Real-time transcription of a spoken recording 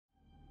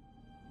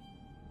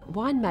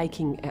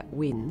Winemaking at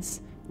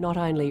Wynns not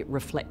only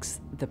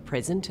reflects the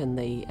present and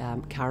the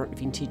current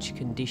vintage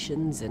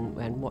conditions and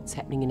what's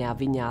happening in our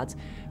vineyards,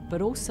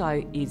 but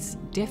also is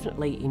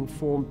definitely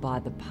informed by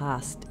the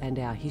past and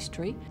our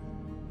history.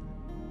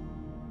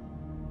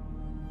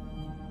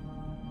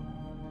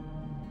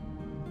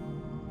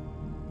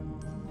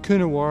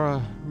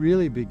 Coonawarra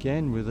really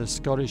began with a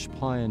Scottish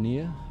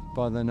pioneer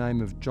by the name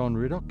of John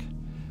Riddoch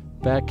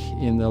back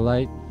in the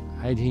late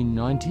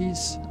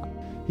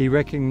 1890s. He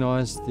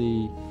recognised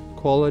the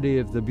quality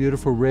of the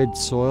beautiful red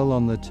soil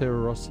on the Terra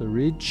Rossa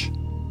Ridge.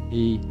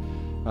 He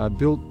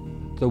built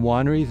the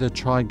winery, the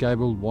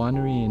Tri-Gabled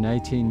Winery, in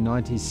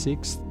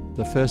 1896,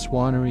 the first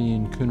winery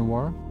in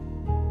Coonawarra.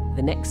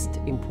 The next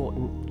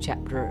important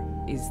chapter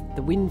is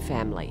the Wynn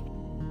family.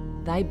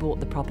 They bought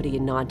the property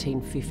in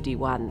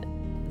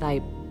 1951.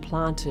 They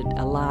planted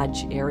a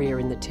large area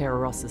in the Terra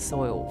Rossa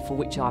soil, for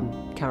which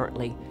I'm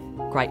currently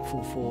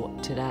grateful for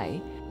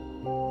today.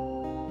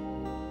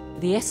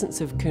 The essence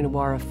of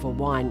Coonawarra for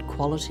wine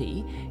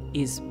quality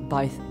is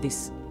both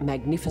this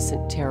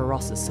magnificent Terra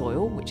Rossa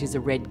soil, which is a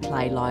red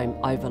clay loam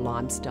over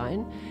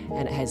limestone,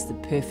 and it has the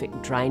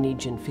perfect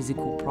drainage and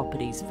physical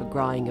properties for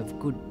growing of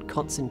good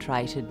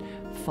concentrated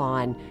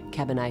fine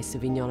Cabernet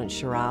Sauvignon and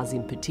Shiraz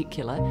in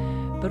particular,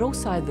 but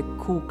also the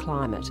cool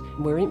climate.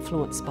 We're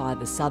influenced by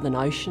the Southern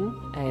Ocean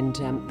and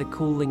the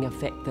cooling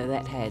effect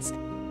that has.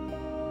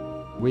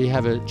 We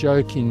have a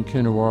joke in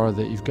Coonawarra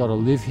that you've got to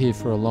live here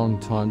for a long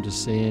time to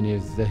see any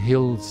of the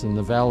hills and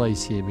the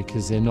valleys here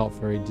because they're not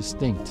very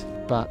distinct.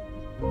 But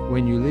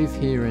when you live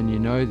here and you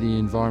know the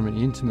environment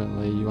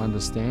intimately, you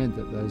understand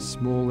that those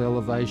small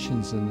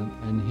elevations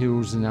and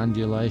hills and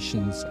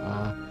undulations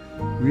are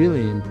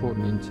really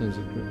important in terms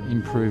of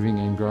improving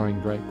and growing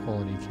great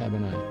quality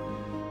Cabernet.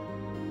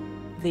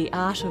 The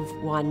art of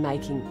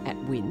winemaking at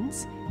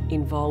Wynns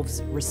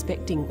involves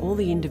respecting all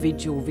the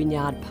individual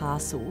vineyard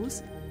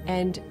parcels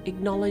and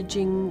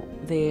acknowledging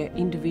their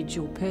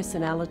individual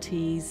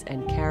personalities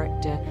and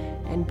character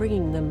and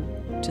bringing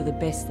them to the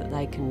best that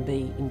they can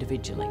be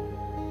individually.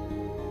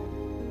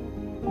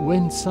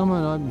 When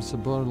someone opens a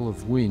bottle of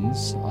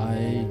Wynns,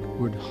 I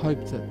would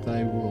hope that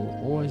they will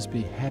always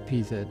be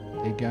happy that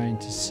they're going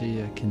to see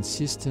a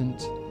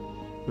consistent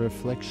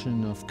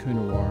reflection of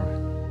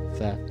Coonawarra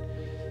that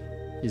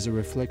is a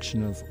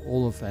reflection of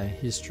all of our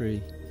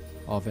history,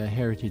 of our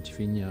heritage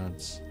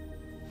vineyards,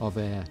 of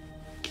our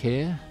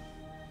care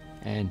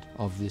and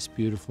of this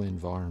beautiful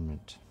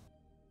environment.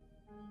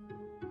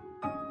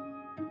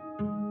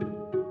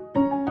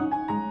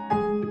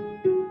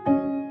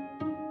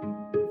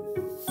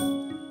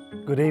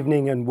 Good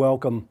evening and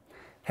welcome.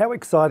 How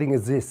exciting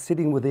is this,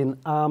 sitting within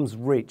arm's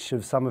reach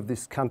of some of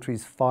this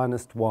country's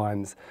finest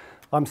wines?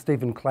 I'm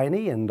Stephen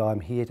Claney and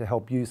I'm here to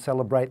help you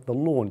celebrate the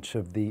launch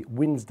of the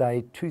Wynns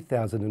Day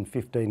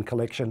 2015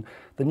 collection,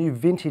 the new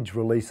vintage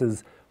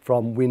releases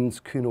from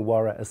Wynns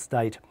Coonawarra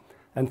Estate.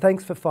 And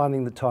thanks for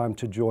finding the time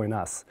to join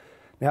us.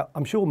 Now,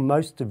 I'm sure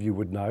most of you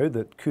would know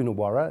that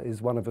Coonawarra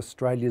is one of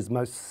Australia's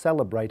most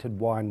celebrated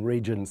wine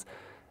regions,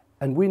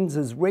 and Wynns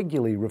is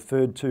regularly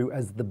referred to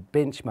as the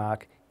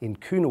benchmark in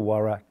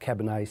Coonawarra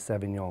Cabernet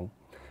Sauvignon.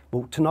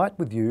 Well, tonight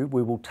with you,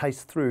 we will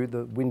taste through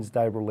the Wynns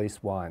Day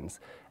release wines,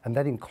 and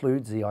that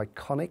includes the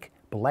iconic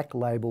Black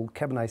Label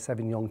Cabernet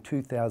Sauvignon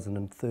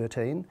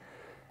 2013,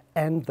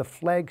 and the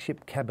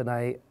flagship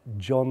Cabernet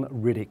John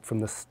Riddoch from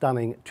the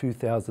stunning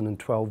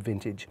 2012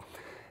 vintage.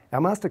 Our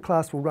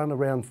masterclass will run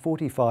around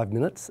 45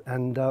 minutes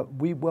and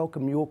we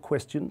welcome your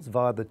questions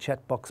via the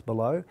chat box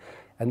below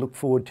and look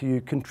forward to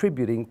you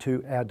contributing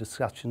to our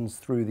discussions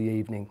through the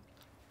evening.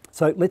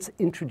 So let's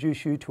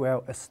introduce you to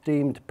our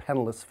esteemed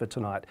panellists for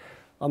tonight.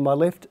 On my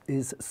left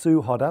is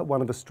Sue Hodder,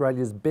 one of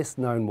Australia's best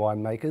known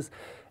winemakers,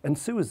 and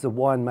Sue is the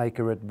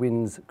winemaker at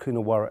Wynns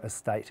Coonawarra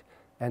Estate.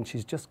 And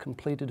she's just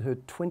completed her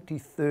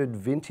 23rd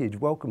vintage.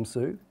 Welcome,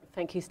 Sue.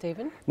 Thank you,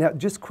 Stephen. Now,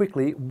 just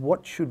quickly,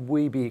 what should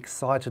we be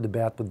excited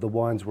about with the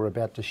wines we're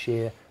about to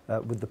share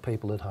with the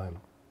people at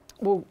home?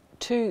 Well,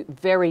 two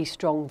very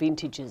strong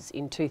vintages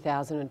in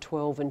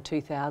 2012 and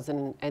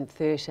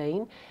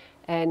 2013,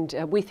 and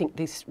we think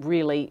this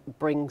really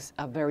brings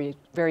a very,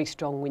 very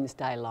strong Wynns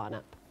Day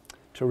lineup.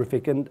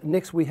 Terrific. And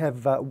next we have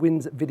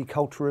Wynns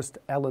viticulturist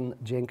Allen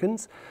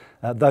Jenkins.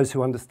 Those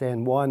who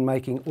understand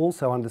winemaking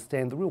also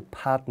understand the real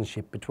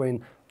partnership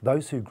between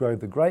those who grow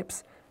the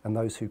grapes and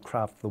those who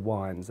craft the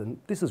wines. And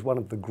this is one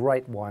of the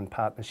great wine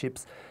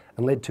partnerships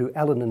and led to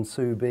Allen and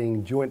Sue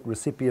being joint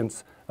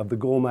recipients of the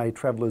Gourmet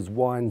Traveller's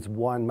Wines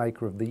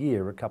Winemaker of the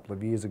Year a couple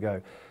of years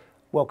ago.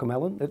 Welcome,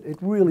 Allen. It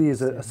really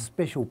is a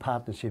special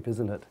partnership,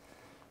 isn't it?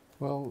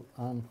 Well,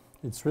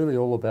 it's really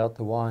all about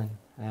the wine,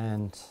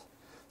 and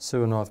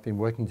Sue and I have been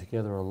working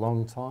together a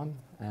long time,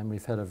 and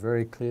we've had a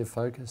very clear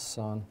focus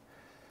on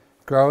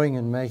growing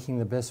and making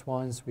the best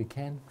wines we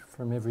can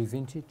from every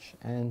vintage,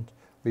 and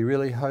we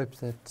really hope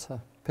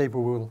that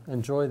people will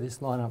enjoy this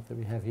lineup that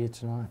we have here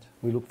tonight.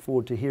 We look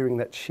forward to hearing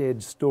that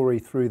shared story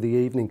through the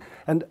evening.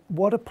 And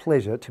what a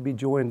pleasure to be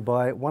joined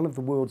by one of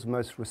the world's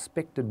most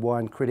respected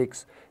wine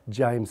critics,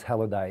 James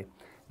Halliday.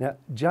 Now,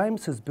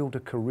 James has built a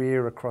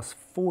career across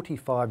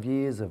 45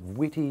 years of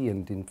witty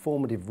and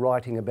informative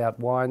writing about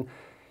wine.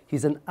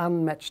 He's an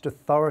unmatched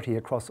authority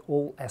across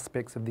all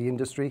aspects of the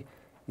industry.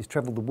 He's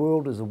travelled the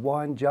world as a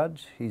wine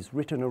judge. He's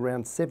written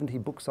around 70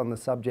 books on the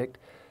subject,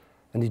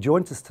 and he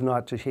joins us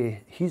tonight to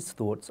share his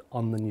thoughts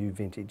on the new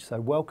vintage.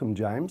 So welcome,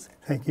 James.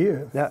 Thank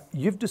you. Now,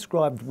 you've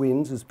described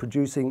Wynns as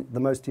producing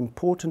the most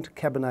important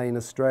Cabernet in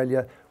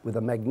Australia with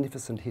a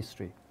magnificent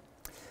history.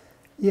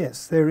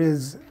 Yes, there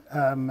is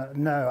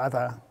no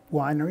other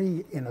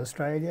winery in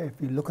Australia.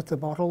 If you look at the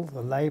bottle,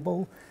 the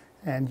label,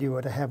 and you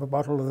were to have a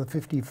bottle of the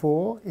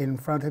 54 in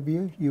front of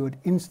you, you would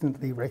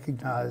instantly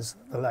recognise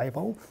the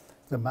label.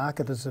 The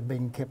marketers have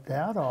been kept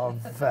out of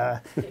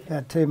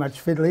too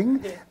much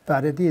fiddling,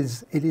 but it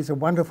is a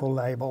wonderful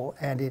label,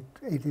 and it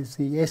is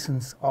the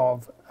essence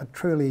of a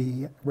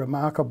truly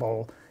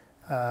remarkable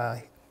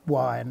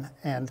wine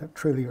and a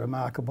truly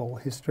remarkable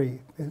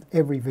history.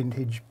 Every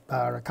vintage,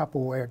 bar a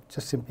couple where it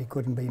just simply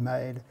couldn't be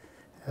made,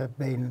 have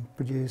been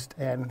produced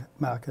and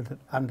marketed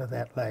under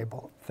that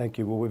label. Thank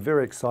you. Well, we're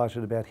very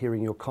excited about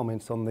hearing your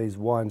comments on these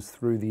wines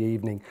through the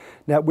evening.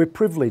 Now, we're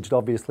privileged,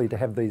 obviously, to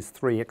have these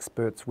three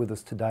experts with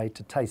us today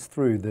to taste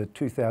through the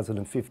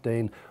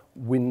 2015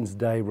 Wynns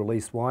Day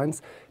release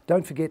wines.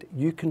 Don't forget,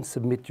 you can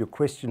submit your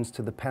questions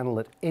to the panel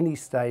at any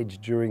stage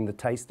during the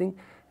tasting,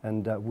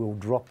 and we'll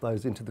drop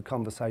those into the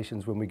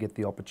conversations when we get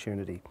the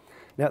opportunity.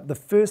 Now, the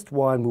first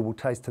wine we will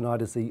taste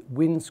tonight is the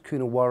Wynns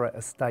Coonawarra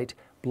Estate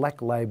Black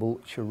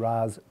Label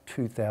Shiraz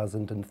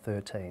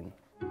 2013.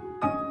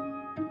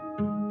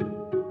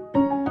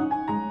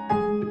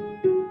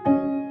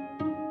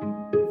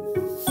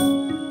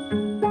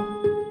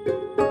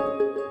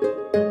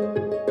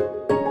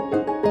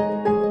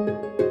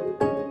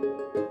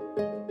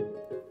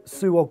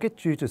 Sue, I'll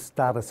get you to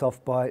start us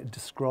off by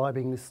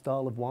describing this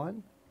style of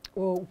wine.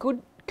 Well,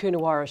 good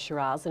Coonawarra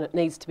Shiraz, and it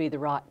needs to be the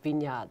right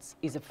vineyards,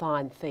 is a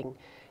fine thing.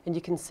 And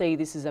you can see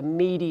this is a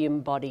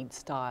medium-bodied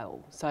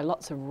style, so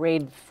lots of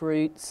red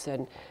fruits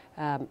and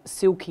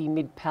silky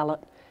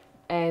mid-palate.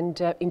 And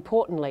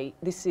importantly,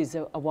 this is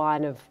a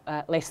wine of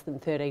less than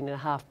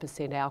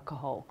 13.5%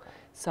 alcohol.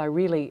 So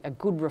really a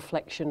good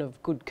reflection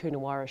of good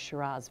Coonawarra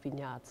Shiraz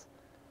vineyards.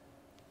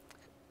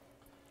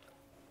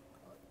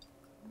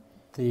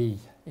 The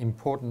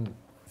important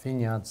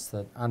vineyards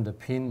that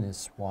underpin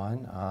this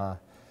wine are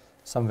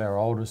some of our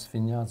oldest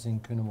vineyards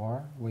in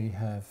Coonawarra. We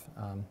have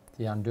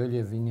the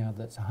Undulia vineyard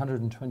that's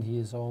 120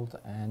 years old,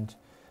 and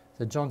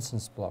the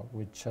Johnson's block,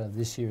 which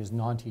this year is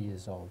 90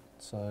 years old.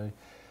 So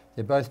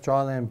they're both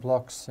dryland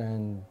blocks,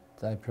 and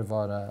they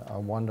provide a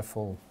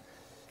wonderful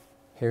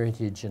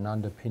heritage and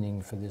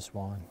underpinning for this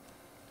wine.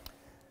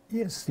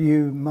 Yes,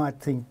 you might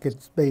think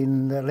it's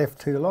been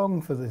left too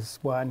long for this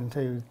wine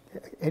to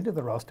enter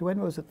the roster. When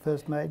was it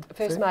first made?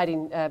 First made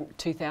in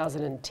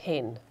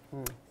 2010.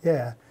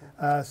 Yeah,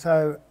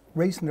 so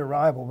recent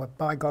arrival, but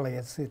by golly,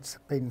 it's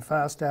been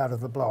fast out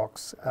of the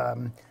blocks.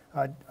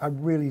 I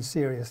really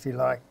seriously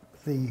like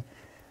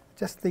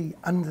just the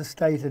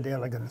understated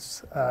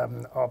elegance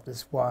of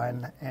this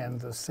wine and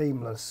the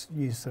seamless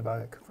use of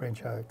oak,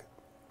 French oak.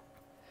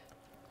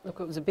 Look,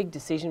 it was a big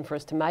decision for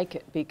us to make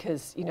it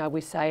because, you know,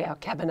 we say our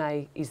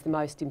Cabernet is the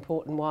most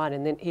important wine,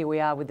 and then here we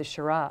are with the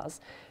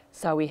Shiraz.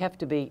 So we have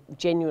to be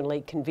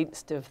genuinely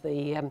convinced of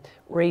the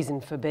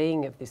reason for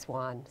being of this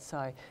wine.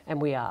 So,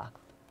 and we are.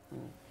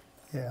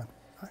 Yeah,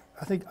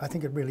 I think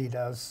it really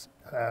does.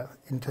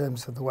 In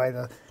terms of the way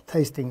the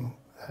tasting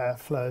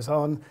flows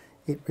on,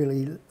 it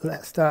really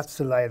starts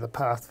to lay the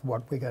path for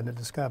what we're going to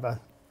discover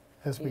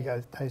as we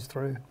go taste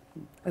through.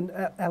 And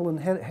Alan,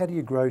 how do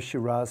you grow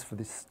Shiraz for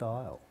this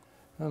style?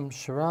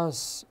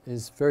 Shiraz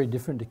is very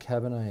different to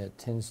Cabernet. It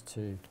tends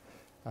to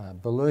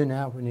balloon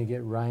out when you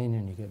get rain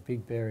and you get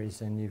big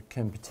berries, and you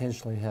can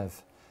potentially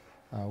have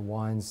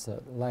wines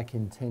that lack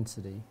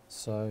intensity.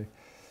 So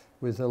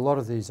with a lot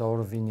of these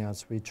older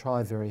vineyards, we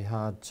try very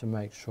hard to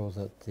make sure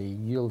that the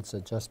yields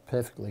are just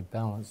perfectly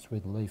balanced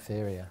with leaf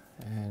area,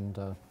 and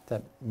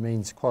that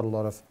means quite a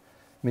lot of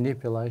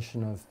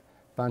manipulation of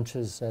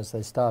bunches as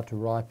they start to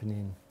ripen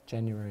in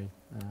January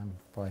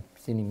by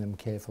thinning them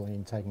carefully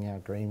and taking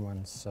out green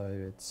ones.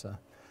 So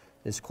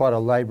there's quite a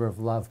labour of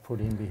love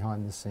put in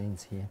behind the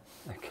scenes here.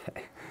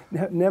 Okay.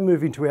 Now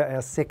moving to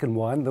our second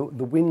wine,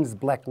 the Wynns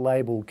Black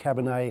Label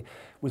Cabernet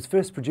was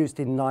first produced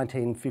in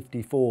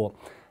 1954,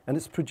 and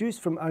it's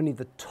produced from only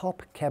the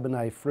top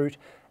Cabernet fruit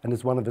and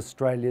is one of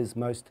Australia's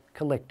most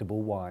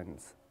collectible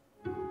wines.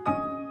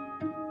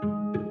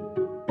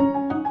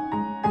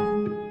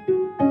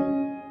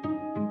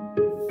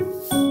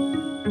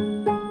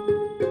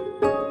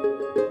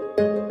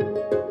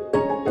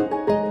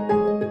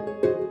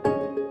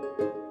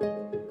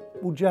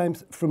 Well,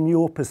 James, from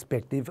your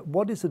perspective,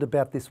 what is it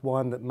about this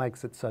wine that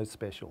makes it so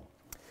special?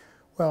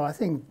 Well, I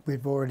think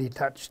we've already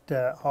touched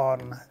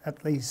on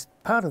at least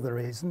part of the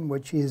reason,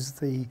 which is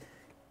the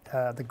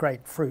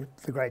great fruit,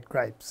 the great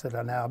grapes that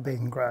are now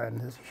being grown.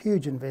 There's a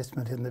huge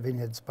investment in the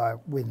vineyards by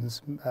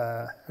Wynns,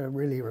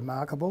 really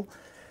remarkable.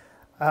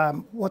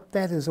 What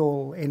that has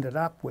all ended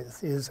up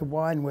with is a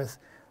wine with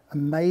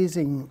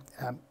amazing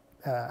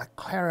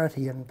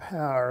clarity and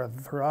power of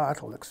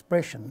varietal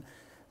expression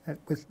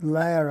with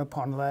layer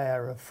upon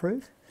layer of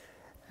fruit,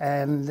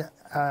 and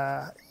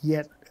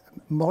yet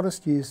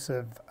modest use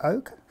of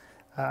oak,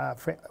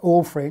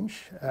 all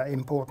French,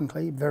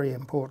 importantly, very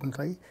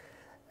importantly,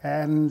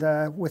 and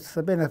with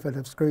the benefit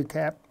of screw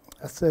cap,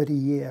 a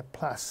 30-year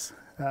plus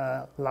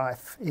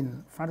life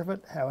in front of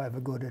it, however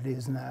good it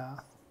is now.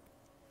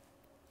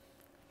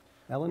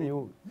 Allen,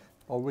 you...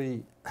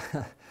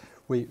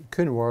 Well,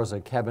 Coonawarra is a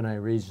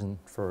Cabernet region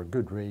for a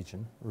good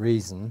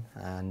reason,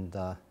 and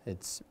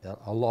it's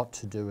a lot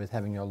to do with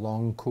having a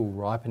long, cool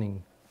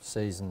ripening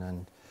season,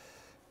 and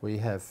we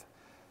have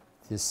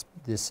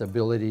this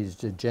ability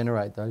to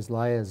generate those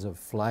layers of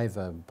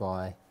flavour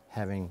by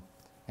having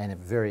a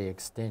very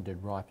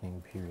extended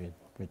ripening period,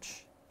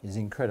 which is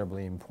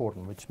incredibly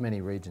important, which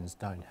many regions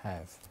don't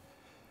have.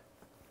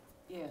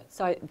 Yeah,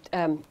 so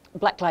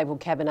Black Label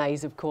Cabernet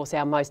is of course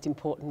our most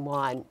important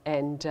wine,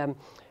 and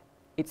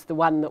it's the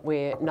one that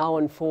we're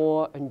known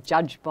for and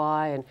judged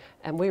by,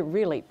 and we're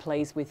really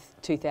pleased with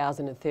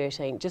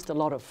 2013, just a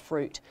lot of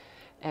fruit.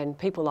 And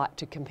people like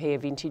to compare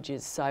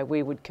vintages, so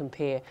we would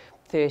compare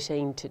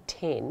 13 to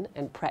 10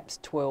 and perhaps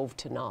 12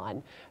 to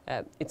 9.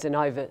 It's an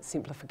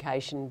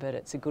oversimplification, but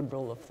it's a good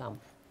rule of thumb.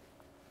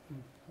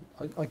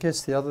 I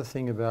guess the other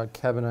thing about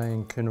Cabernet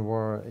in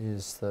Coonawarra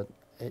is that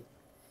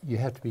you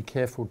have to be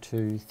careful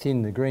to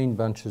thin the green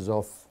bunches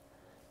off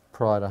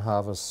prior to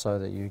harvest so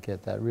that you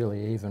get that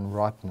really even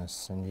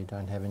ripeness and you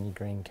don't have any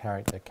green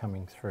character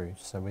coming through.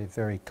 So we're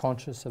very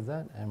conscious of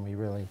that, and we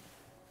really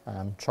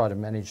try to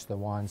manage the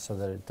wine so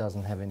that it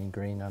doesn't have any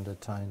green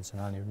undertones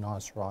and only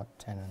nice ripe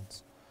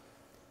tannins.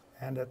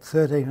 And at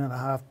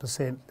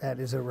 13.5%, that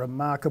is a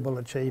remarkable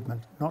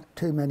achievement. Not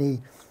too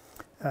many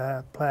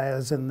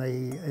players in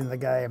the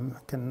game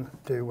can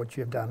do what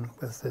you've done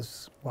with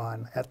this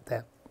wine at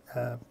that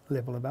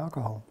level of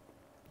alcohol.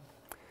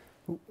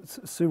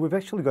 Sue, we've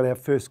actually got our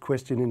first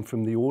question in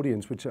from the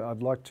audience, which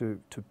I'd like to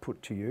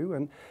put to you.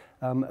 And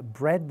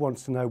Brad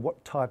wants to know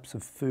what types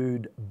of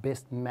food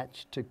best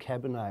match to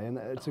Cabernet. And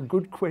it's a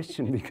good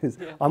question because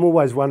I'm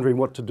always wondering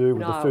what to do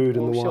with the food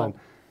and the wine.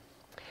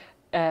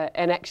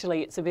 And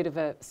actually, it's a bit of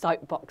a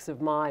soapbox of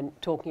mine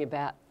talking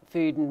about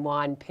food and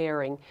wine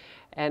pairing.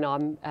 And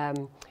I'm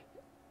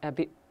a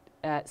bit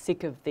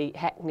sick of the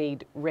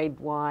hackneyed red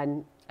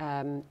wine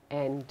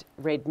and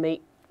red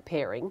meat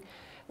pairing,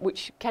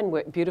 which can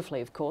work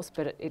beautifully, of course,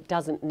 but it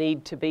doesn't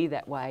need to be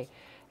that way.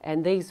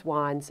 And these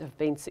wines have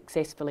been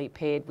successfully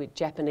paired with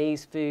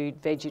Japanese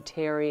food,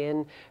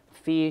 vegetarian,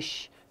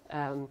 fish,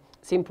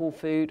 simple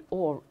food,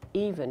 or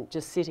even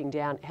just sitting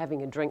down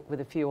having a drink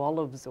with a few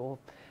olives or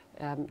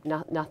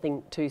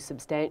nothing too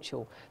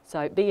substantial.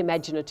 So be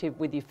imaginative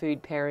with your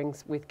food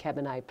pairings with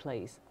Cabernet,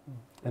 please.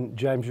 And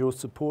James, you're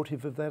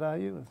supportive of that, are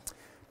you?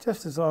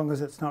 Just as long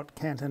as it's not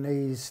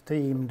Cantonese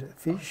steamed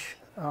fish,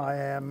 I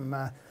am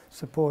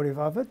supportive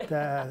of it.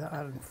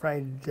 I'm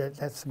afraid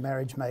that's a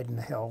marriage made in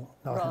hell,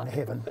 not in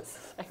heaven.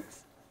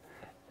 Thanks.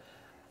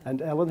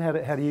 And Allen,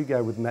 how do you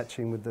go with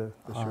matching with the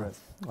Shiraz?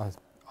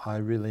 I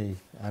really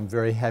am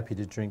very happy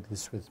to drink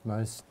this with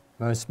most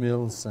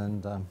meals,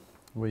 and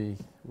we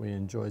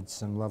enjoyed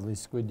some lovely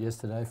squid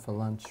yesterday for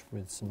lunch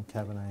with some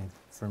Cabernet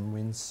from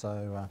Wynns,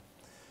 so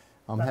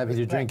I'm happy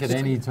to drink at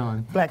any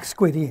time. Black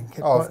squid ink.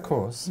 Oh, of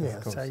course. Yeah,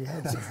 of course. so you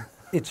had some.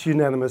 It's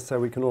unanimous, so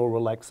we can all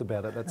relax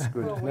about it. That's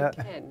good. Well, we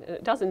can.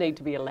 It doesn't need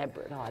to be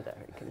elaborate either.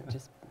 It can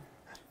just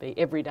be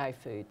everyday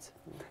foods.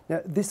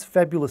 Now, this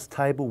fabulous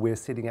table we're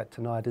sitting at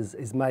tonight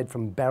is made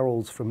from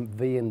barrels from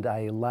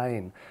V&A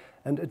Lane,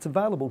 and it's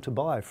available to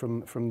buy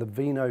from the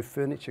Vino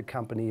Furniture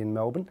Company in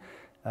Melbourne.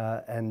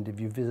 And if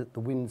you visit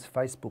the Wynns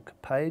Facebook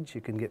page,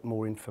 you can get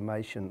more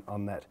information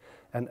on that.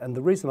 And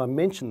the reason I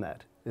mention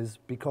that is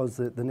because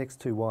the next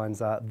two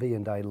wines are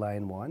V&A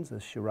Lane wines, the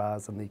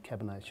Shiraz and the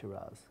Cabernet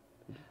Shiraz.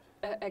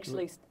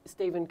 Actually,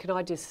 Stephen, can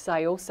I just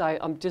say also,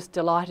 I'm just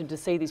delighted to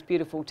see this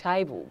beautiful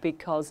table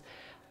because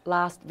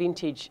last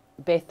vintage,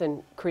 Beth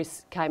and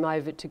Chris came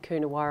over to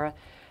Coonawarra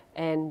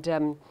and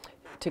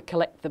to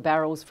collect the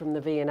barrels from the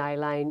V&A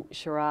Lane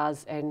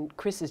Shiraz, and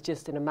Chris is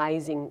just an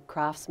amazing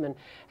craftsman,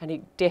 and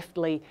he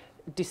deftly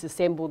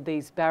disassembled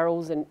these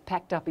barrels and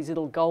packed up his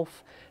little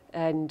Golf,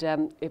 and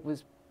it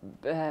was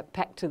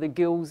packed to the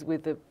gills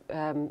with the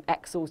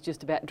axles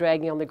just about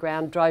dragging on the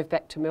ground, drove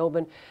back to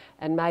Melbourne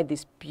and made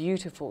this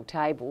beautiful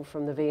table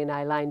from the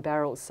V&A Lane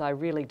barrels. So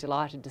really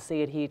delighted to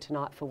see it here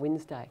tonight for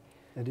Wednesday.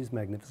 It is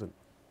magnificent.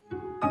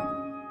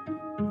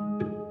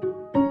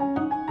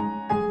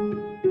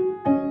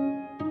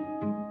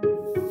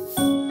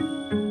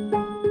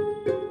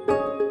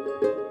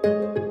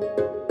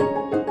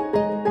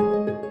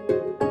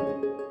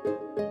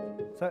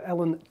 So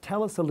Allen,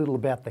 tell us a little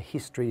about the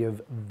history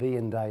of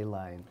V&A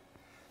Lane.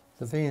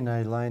 The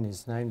V&A Lane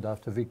is named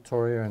after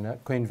Victoria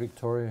and Queen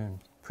Victoria and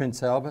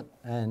Prince Albert,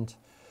 and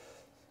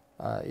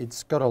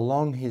it's got a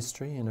long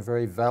history and a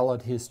very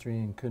valid history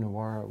in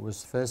Coonawarra. It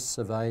was first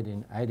surveyed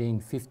in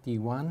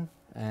 1851,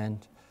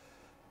 and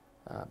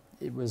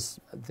it was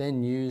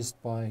then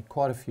used by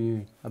quite a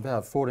few,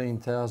 about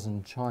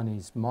 14,000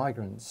 Chinese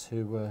migrants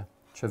who were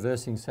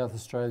traversing South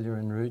Australia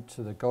en route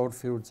to the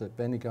goldfields at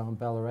Bendigo and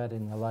Ballarat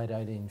in the late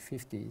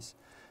 1850s.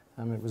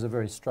 It was a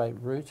very straight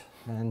route,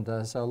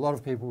 and so a lot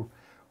of people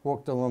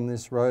walked along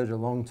this road a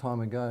long time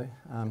ago.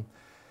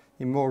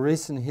 In more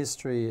recent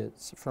history,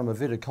 it's from a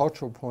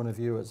viticultural point of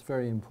view, it's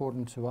very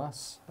important to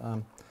us.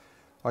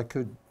 I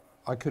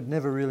could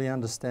never really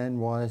understand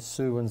why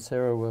Sue and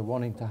Sarah were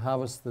wanting to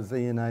harvest the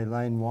V&A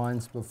Lane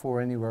wines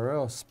before anywhere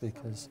else,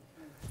 because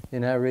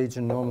in our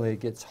region normally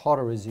it gets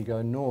hotter as you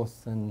go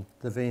north, and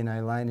the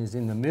V&A Lane is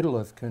in the middle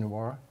of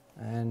Coonawarra,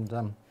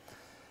 and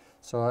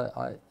so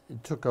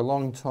it took a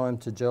long time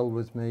to gel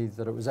with me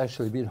that it was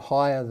actually a bit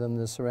higher than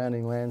the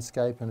surrounding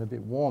landscape and a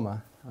bit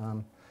warmer.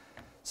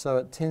 So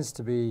it tends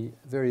to be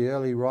very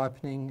early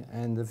ripening,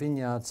 and the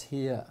vineyards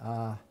here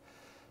are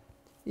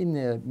in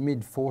their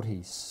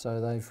mid-40s, so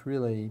they've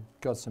really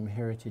got some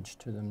heritage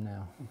to them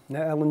now.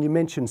 Now, Alan, you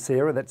mentioned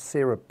Sarah. That's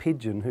Sarah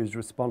Pigeon, who's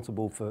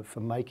responsible for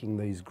making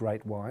these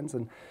great wines.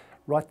 And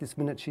right this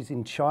minute, she's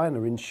in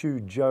China, in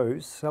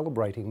Suzhou,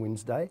 celebrating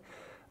Wynns Day.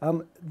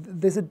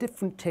 There's a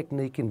different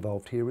technique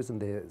involved here, isn't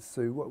there,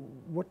 Sue?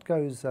 What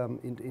goes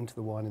into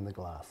the wine in the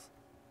glass?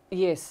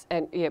 Yes,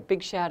 and yeah,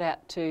 big shout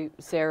out to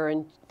Sarah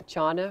in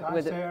China.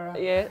 Hi, Sarah.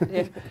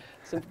 Yeah,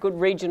 some good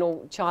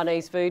regional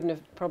Chinese food and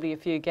probably a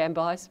few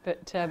gambais.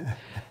 But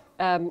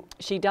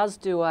she does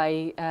do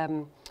a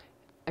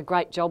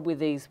great job with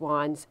these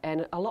wines,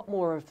 and a lot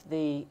more of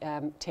the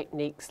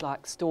techniques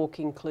like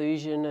stalk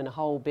inclusion and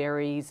whole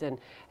berries, and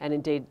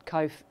indeed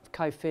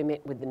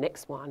co-ferment with the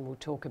next wine we'll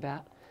talk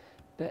about.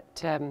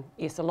 But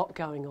yes, a lot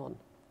going on.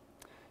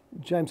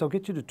 James, I'll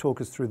get you to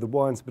talk us through the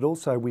wines, but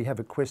also we have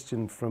a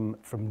question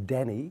from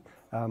Danny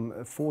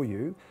for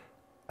you.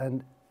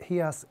 And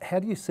he asks, how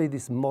do you see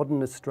this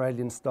modern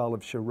Australian style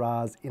of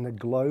Shiraz in a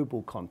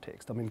global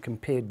context? I mean,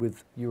 compared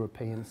with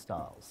European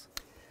styles?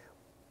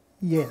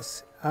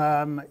 Yes,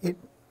 it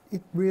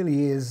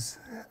really is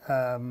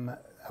a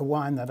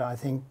wine that I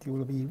think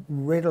will be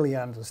readily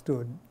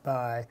understood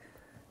by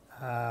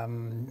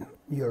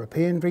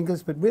European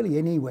drinkers, but really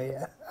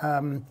anywhere.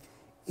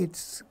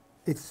 It's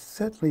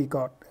certainly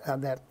got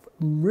that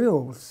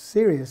real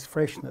serious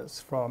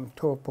freshness from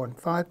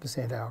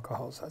 12.5%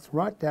 alcohol, so it's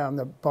right down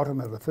the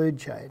bottom of the food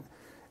chain,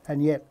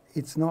 and yet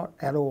it's not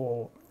at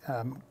all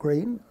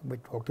green. We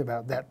talked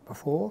about that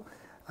before.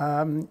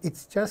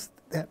 It's just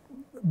that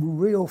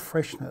real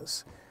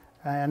freshness,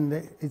 and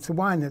it's a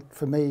wine that,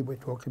 for me, we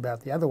talked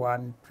about the other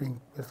one, drink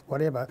with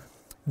whatever,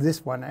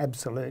 this one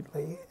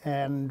absolutely,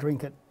 and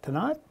drink it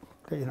tonight,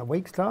 in a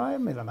week's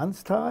time, in a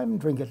month's time,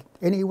 drink it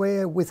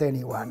anywhere with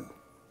anyone.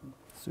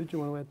 Sue, do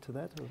you want to add to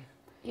that? Or?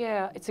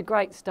 Yeah, it's a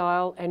great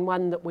style, and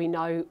one that we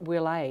know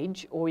will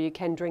age, or you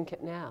can drink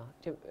it now.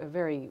 A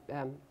very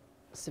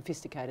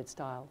sophisticated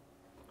style.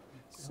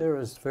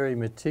 Sarah's very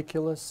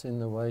meticulous in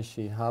the way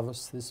she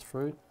harvests this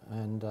fruit,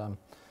 and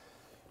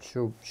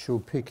she'll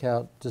pick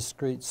out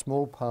discrete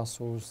small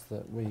parcels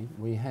that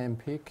we hand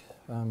pick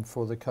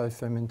for the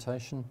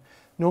co-fermentation.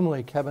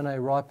 Normally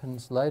Cabernet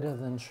ripens later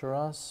than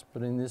Shiraz,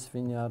 but in this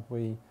vineyard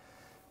we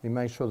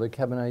make sure the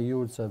Cabernet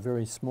yields are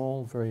very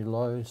small, very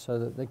low, so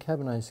that the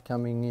Cabernet's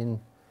coming in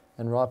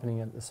and ripening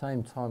at the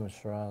same time as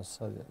Shiraz,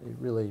 so that it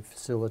really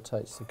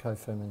facilitates the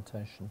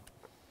co-fermentation.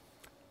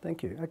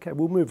 Thank you. Okay,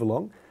 we'll move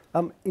along.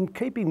 In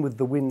keeping with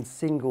the Wynns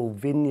single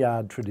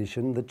vineyard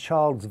tradition, the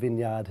Child's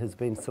Vineyard has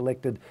been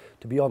selected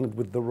to be honoured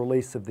with the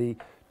release of the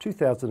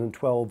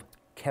 2012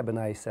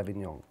 Cabernet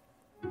Sauvignon.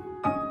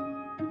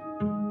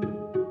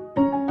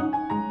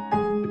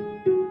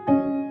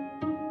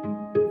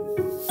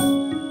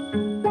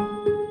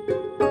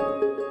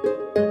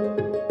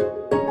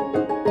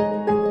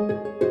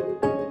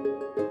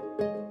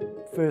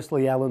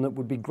 Firstly, Alan, it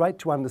would be great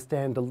to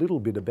understand a little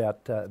bit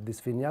about this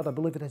vineyard. I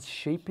believe it has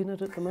sheep in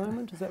it at the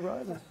moment, is that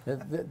right?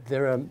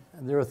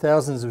 There are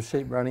thousands of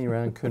sheep running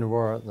around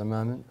Coonawarra at the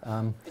moment.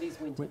 It is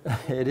winter.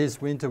 It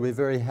is winter. We're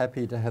very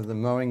happy to have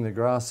them mowing the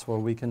grass while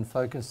we can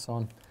focus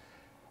on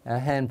our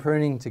hand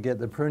pruning to get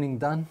the pruning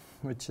done,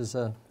 which is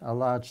a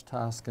large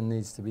task and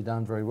needs to be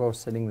done very well,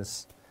 setting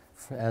this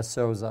for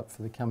ourselves up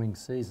for the coming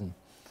season.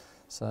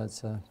 So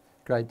it's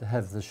great to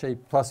have the sheep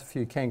plus a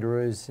few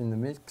kangaroos in the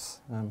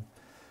mix.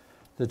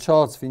 The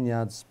Child's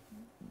Vineyard's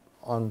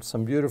on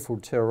some beautiful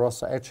Terra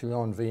Rossa, actually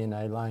on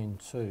V&A Lane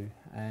too,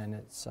 and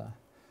it's a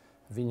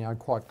vineyard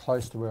quite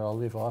close to where I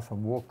live. I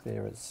often walk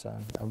there. It's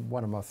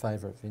one of my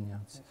favourite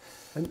vineyards.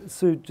 And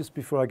Sue, just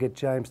before I get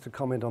James to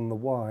comment on the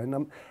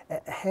wine,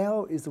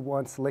 how is the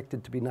wine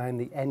selected to be named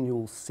the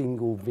annual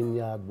single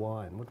vineyard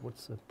wine?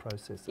 What's the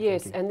process?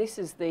 Yes, and this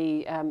is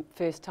the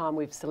first time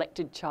we've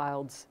selected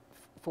Child's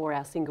for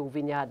our single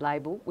vineyard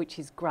label, which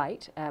is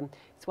great.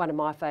 It's one of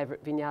my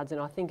favourite vineyards,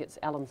 and I think it's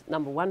Alan's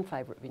 #1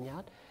 favourite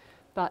vineyard.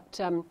 But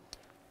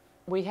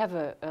we have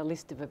a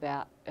list of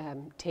about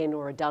 10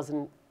 or a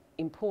dozen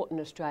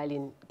important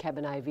Australian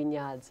Cabernet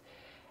vineyards,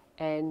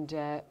 and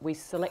we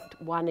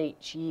select one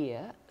each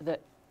year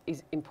that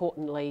is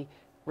importantly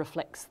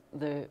reflects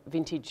the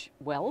vintage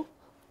well,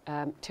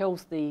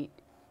 tells the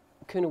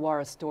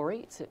Coonawarra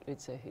story.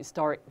 It's a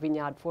historic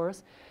vineyard for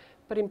us,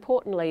 But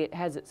importantly, it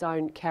has its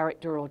own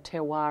character or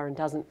terroir and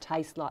doesn't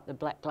taste like the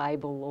Black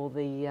Label or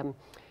the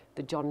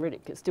John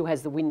Riddoch. It still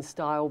has the Wynns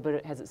style, but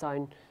it has its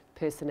own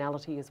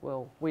personality as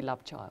well. We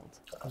love Childs.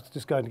 I was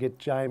just going to get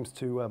James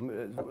to,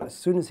 as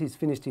soon as he's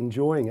finished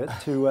enjoying it,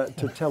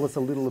 to tell us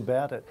a little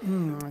about it.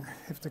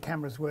 If the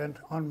cameras weren't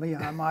on me,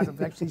 I might have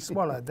actually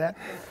swallowed that.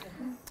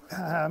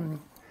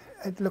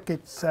 Look,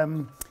 it's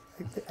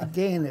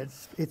again,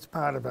 it's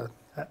part of a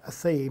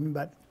theme,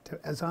 but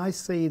as I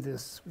see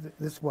this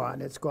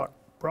wine, it's got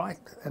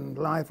bright and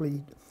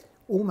lively,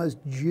 almost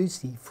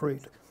juicy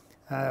fruit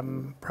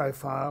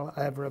profile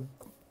over a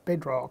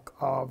bedrock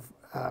of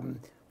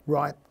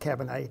ripe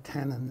Cabernet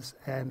tannins,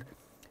 and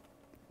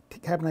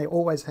Cabernet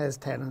always has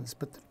tannins,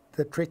 but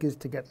the trick is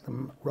to get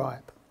them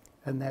ripe,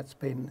 and that's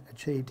been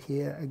achieved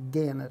here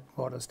again at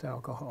modest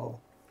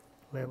alcohol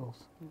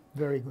levels.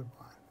 Very good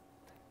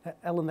wine.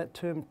 Alan, that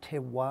term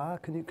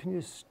terroir, can you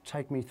just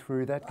take me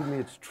through that? Give me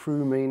its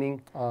true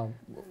meaning.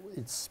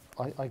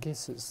 I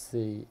guess it's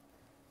the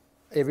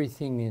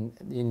everything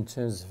in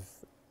terms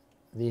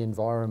of the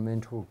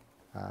environmental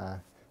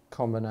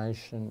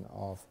combination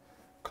of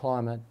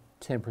climate,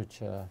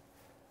 temperature,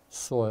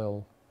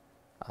 soil,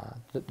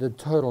 the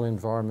total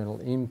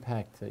environmental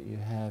impact that you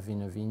have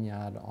in a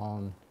vineyard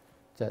on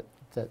that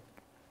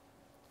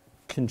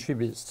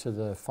contributes to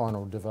the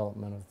final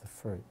development of the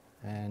fruit.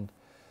 And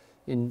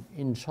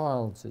in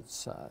Childs,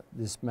 it's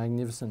this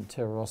magnificent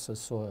terrarossa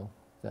soil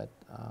that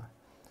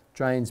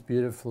drains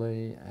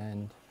beautifully,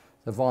 and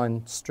the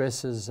vine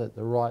stresses at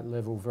the right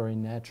level very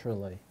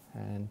naturally.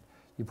 And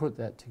you put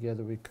that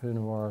together with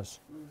Coonawarra's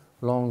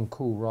long,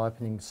 cool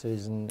ripening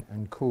season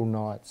and cool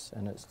nights,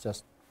 and it's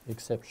just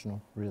exceptional,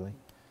 really.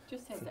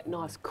 Just has that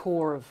nice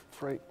core of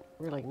fruit,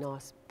 really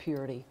nice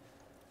purity.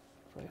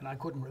 Fruit. And I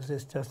couldn't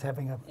resist just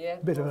having a Yeah,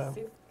 bit of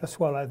a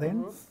swallow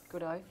then.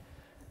 Good-o.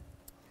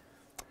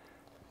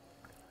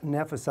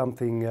 Now for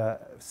something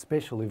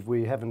special, if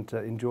we haven't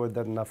enjoyed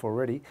that enough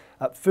already.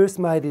 First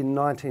made in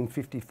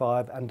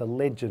 1955 and a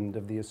legend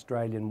of the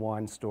Australian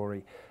wine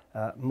story,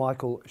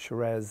 Michael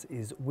Shiraz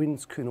is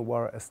Wynns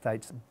Coonawarra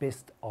Estate's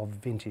best of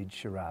vintage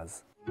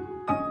Shiraz.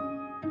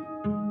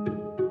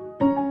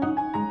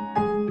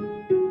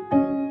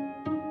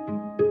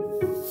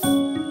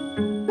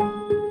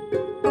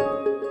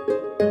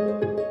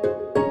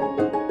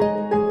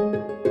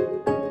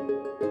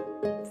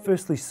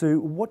 Firstly, Sue,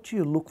 what do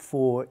you look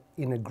for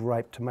in a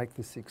grape to make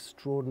this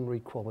extraordinary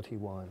quality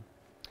wine?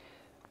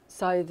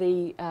 So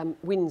the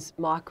Wynns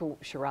Michael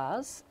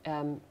Shiraz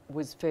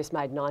was first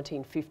made in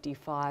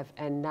 1955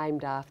 and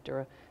named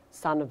after a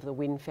son of the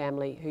Wynn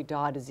family who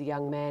died as a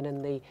young man,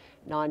 and the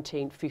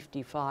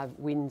 1955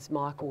 Wynns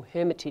Michael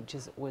Hermitage,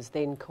 as it was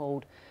then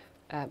called,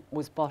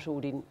 was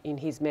bottled in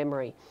his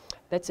memory.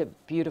 That's a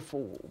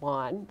beautiful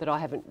wine that I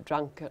haven't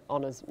drunk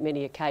on as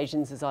many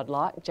occasions as I'd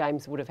like.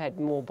 James would have had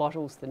more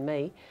bottles than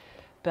me.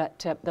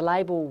 But the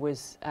label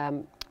was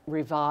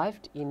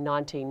revived in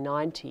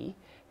 1990,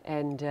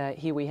 and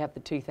here we have the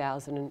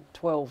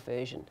 2012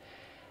 version.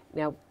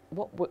 Now,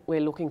 what we're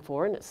looking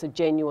for, and it's a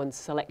genuine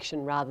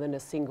selection rather than a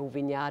single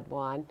vineyard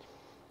wine,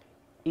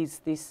 is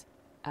this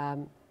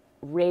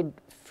red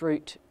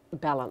fruit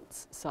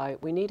balance. So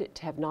we need it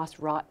to have nice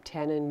ripe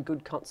tannin,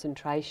 good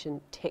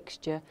concentration,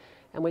 texture,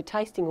 and we're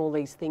tasting all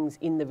these things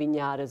in the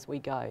vineyard as we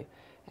go.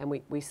 And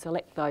we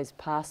select those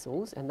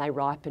parcels, and they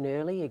ripen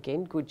early.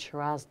 Again, good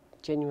Shiraz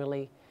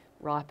generally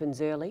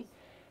ripens early,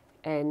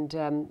 and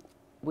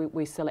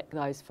we select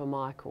those for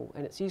Michael,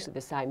 and it's usually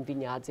the same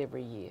vineyards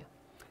every year.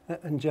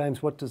 And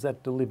James, what does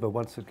that deliver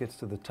once it gets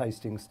to the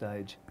tasting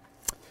stage?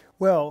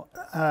 Well,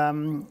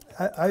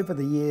 over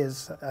the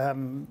years,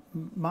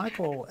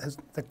 Michael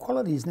the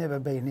quality's never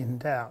been in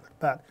doubt,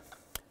 but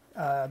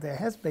there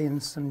has been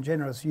some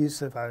generous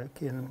use of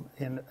oak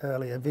in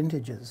earlier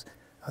vintages.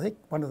 I think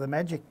one of the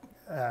magic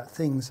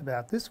things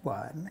about this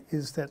wine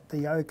is that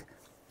the oak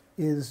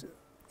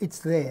it's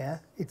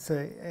there. It's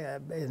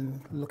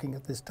in looking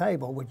at this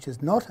table, which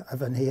is not a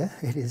veneer.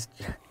 It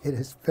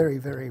is very,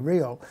 very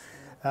real.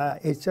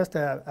 It's just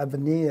a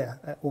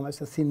veneer, almost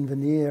a thin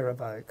veneer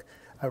of oak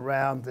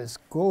around this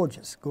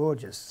gorgeous,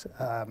 gorgeous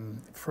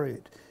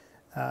fruit.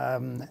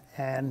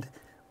 And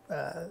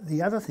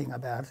the other thing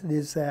about it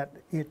is that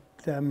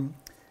I'm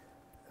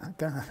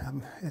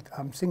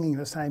singing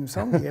the same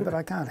song here, but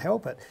I can't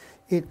help it.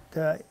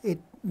 It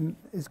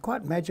is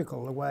quite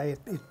magical the way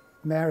it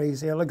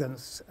marries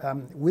elegance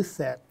with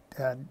that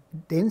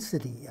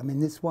density. I mean,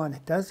 this wine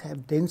does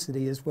have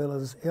density as well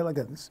as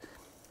elegance,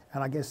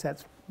 and I guess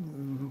that's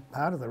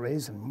part of the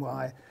reason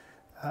why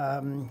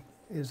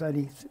is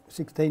only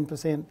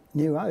 16%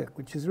 new oak,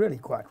 which is really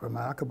quite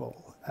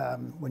remarkable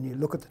when you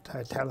look at the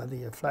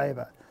totality of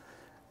flavour.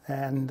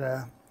 And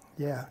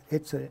yeah,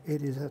 it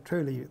is a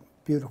truly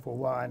beautiful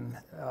wine.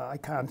 I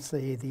can't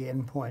see the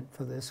end point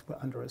for this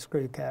under a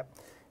screw cap.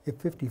 If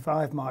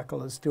 55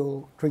 Michael is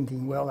still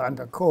drinking well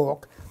under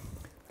cork,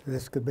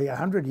 this could be a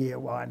 100-year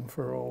wine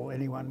for all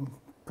anyone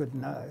could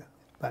know.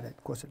 But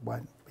of course it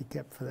won't be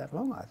kept for that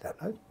long, I don't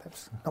know.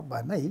 Perhaps not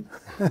by me.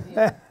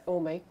 Yeah,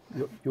 or me.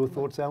 Your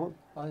thoughts, Alan?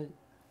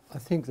 I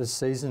think the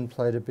season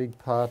played a big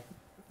part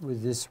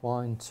with this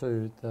wine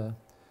too. The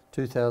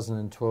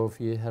 2012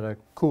 year had a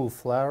cool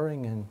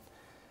flowering, and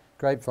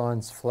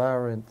grapevines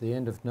flower at the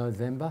end of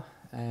November,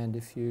 and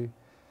if you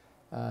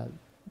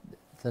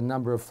the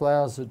number of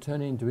flowers that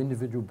turn into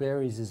individual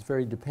berries is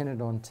very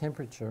dependent on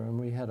temperature, and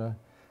we had a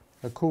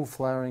cool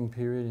flowering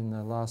period in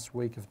the last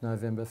week of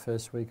November,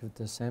 first week of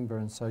December,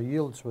 and so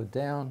yields were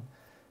down,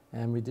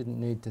 and we didn't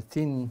need to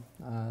thin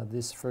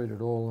this fruit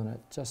at all, and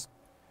it just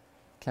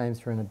came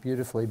through in a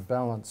beautifully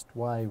balanced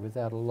way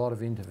without a lot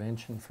of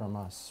intervention from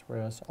us,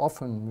 whereas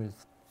often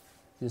with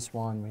this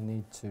wine we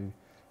need to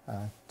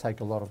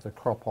take a lot of the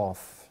crop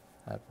off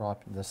at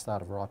the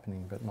start of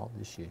ripening, but not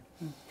this year.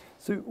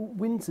 So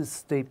Wynns is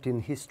steeped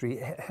in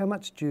history. How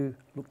much do you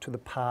look to the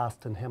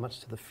past and how much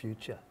to the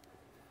future?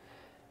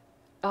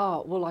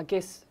 Oh, well, I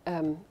guess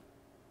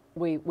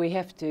we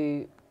have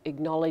to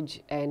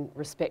acknowledge and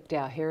respect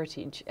our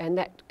heritage, and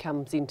that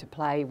comes into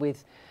play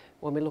with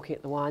when we're looking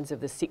at the wines of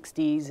the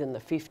 60s and the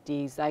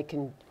 50s. They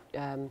can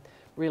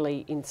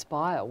really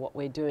inspire what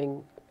we're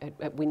doing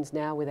at Wynns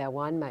now with our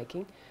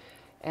winemaking,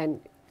 and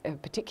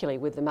particularly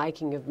with the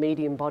making of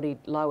medium-bodied,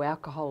 low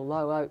alcohol,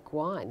 low oak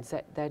wines.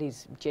 That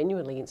is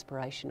genuinely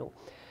inspirational.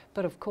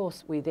 But of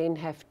course we then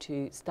have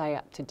to stay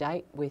up to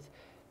date with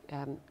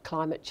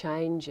climate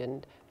change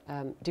and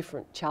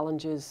different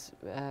challenges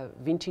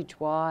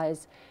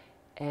vintage-wise,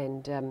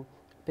 and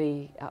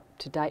be up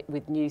to date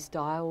with new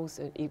styles,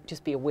 and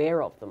just be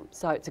aware of them.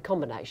 So it's a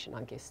combination,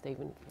 I guess,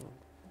 Stephen, of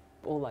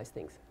all those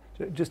things.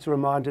 Just a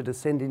reminder to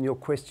send in your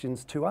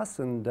questions to us,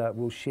 and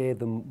we'll share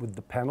them with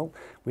the panel.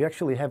 We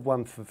actually have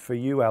one for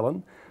you,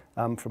 Alan,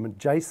 from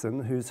Jason,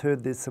 who's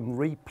heard there's some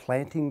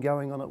replanting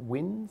going on at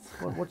Wynns.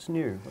 What's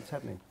new? What's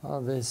happening?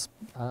 There's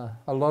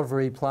a lot of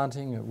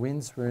replanting at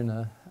Wynns. We're in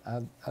a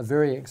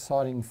very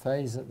exciting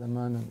phase at the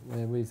moment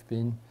where we've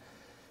been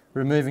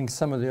removing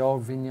some of the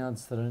old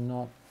vineyards that are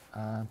not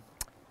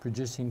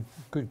producing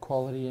good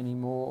quality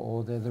anymore,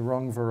 or they're the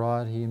wrong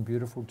variety in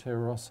beautiful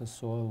terrarossa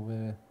soil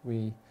where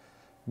we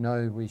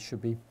know we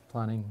should be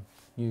planting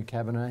new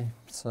Cabernet.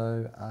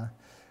 So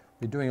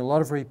we're doing a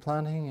lot of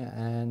replanting,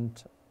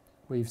 and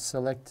we've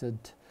selected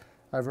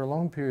over a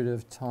long period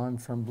of time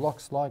from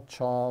blocks like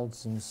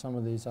Childs and some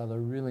of these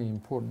other really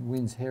important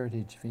Wynns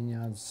heritage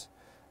vineyards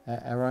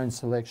our own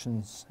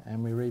selections,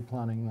 and we're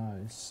replanting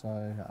those.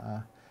 So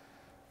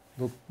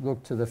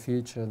look to the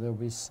future. There'll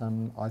be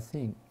some, I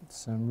think,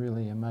 some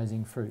really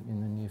amazing fruit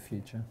in the near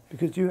future.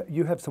 Because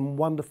you have some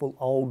wonderful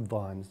old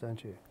vines,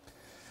 don't you?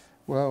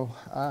 Well,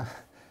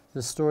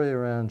 the story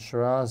around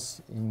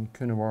Shiraz in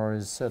Coonawarra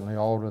is certainly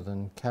older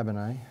than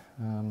Cabernet.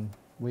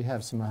 We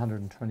have some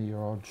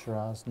 120-year-old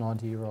Shiraz,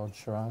 90-year-old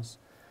Shiraz.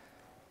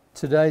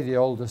 Today, the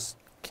oldest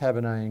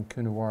Cabernet in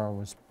Coonawarra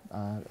was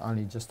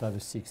only just over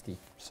 60.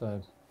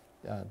 So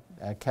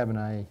our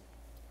Cabernet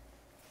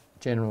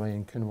generally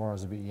in Coonawarra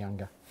is a bit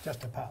younger.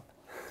 Just a pup.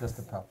 Just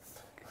a pup.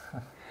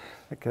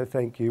 Okay,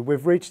 thank you.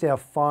 We've reached our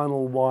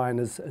final wine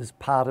as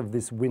part of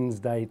this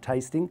Wednesday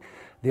tasting,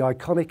 the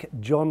iconic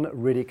John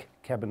Riddoch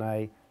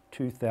Cabernet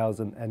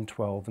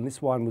 2012. And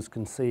this wine was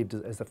conceived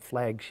as a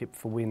flagship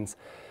for Wynns.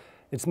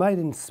 It's made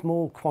in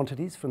small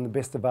quantities from the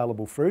best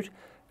available fruit,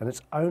 and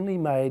it's only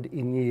made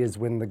in years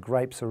when the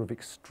grapes are of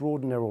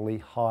extraordinarily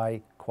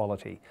high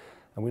quality.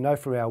 And we know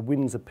from our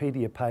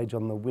Winnsopedia page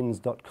on the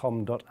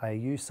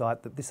wins.com.au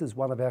site that this is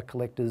one of our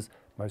collectors'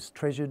 most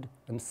treasured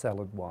and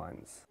cellared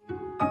wines.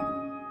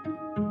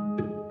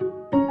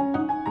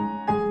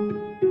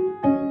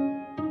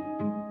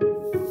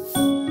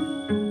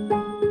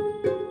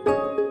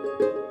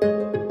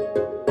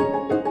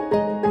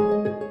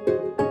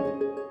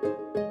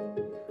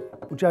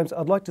 James,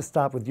 I'd like to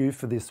start with you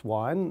for this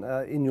wine.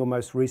 In your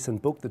most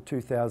recent book, the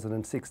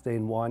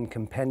 2016 Wine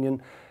Companion,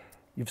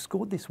 you've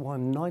scored this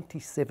wine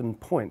 97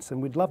 points,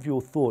 and we'd love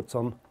your thoughts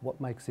on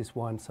what makes this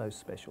wine so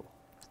special.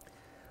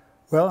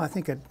 Well, I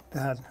think it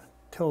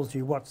tells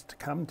you what's to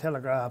come,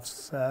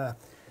 telegraphs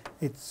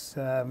its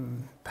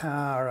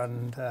power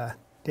and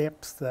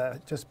depth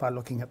just by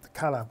looking at the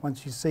colour.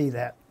 Once you see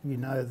that, you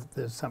know that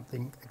there's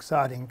something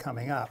exciting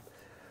coming up.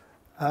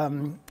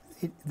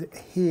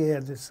 Here,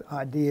 this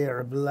idea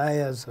of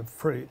layers of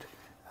fruit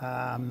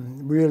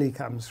really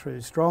comes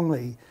through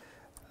strongly,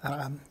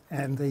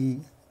 and the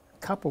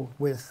coupled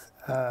with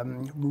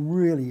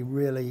really,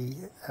 really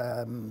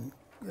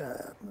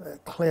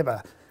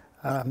clever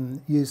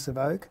use of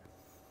oak,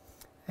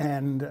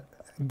 and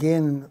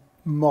again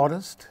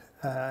modest,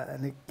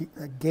 and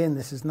again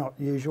this is not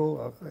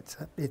usual.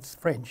 It's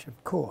French,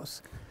 of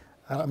course,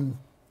 and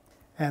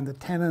the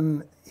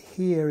tannin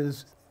here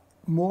is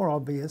more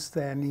obvious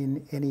than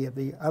in any of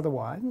the other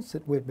wines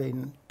that we've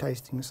been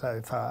tasting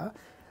so far,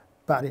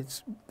 but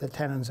the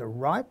tannins are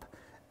ripe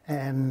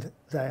and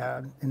they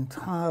are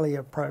entirely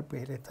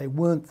appropriate. If they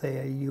weren't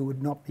there, you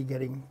would not be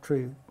getting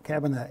true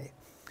Cabernet,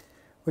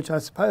 which I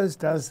suppose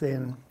does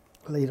then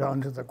lead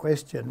on to the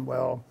question,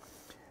 well,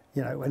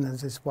 you know, when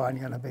is this wine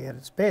going to be at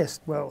its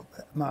best? Well,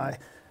 my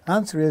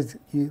answer is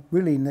you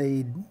really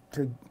need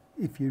to,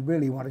 if you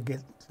really want to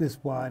get this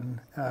wine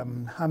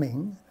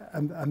humming,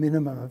 a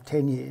minimum of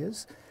 10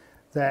 years,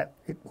 that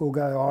it will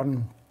go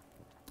on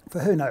for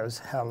who knows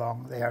how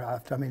long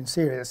thereafter. I mean,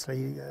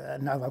 seriously,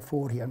 another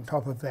 40 on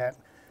top of that,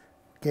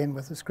 again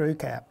with the screw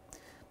cap.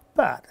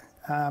 But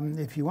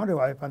if you want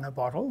to open a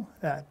bottle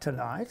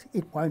tonight,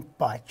 it won't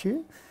bite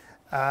you.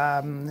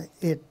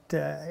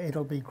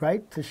 It'll be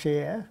great to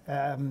share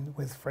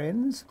with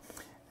friends,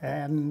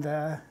 and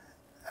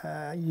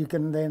you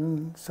can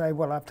then say,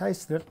 well, I've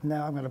tasted it,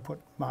 now I'm going to put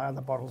my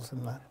other bottles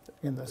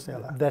in the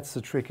cellar. That's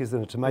the trick,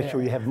 isn't it? To make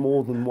sure you have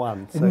more than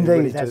one, so Indeed, you're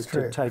ready that's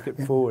true. to take it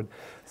forward.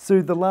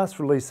 Sue, the last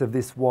release of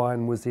this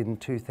wine was in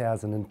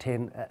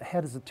 2010.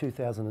 How does the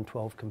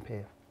 2012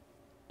 compare?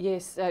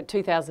 Yes,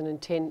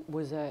 2010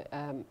 was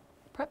a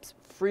perhaps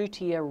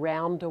fruitier,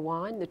 rounder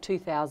wine. The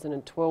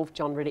 2012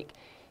 John Riddoch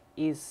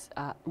is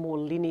more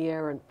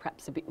linear and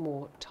perhaps a bit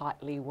more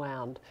tightly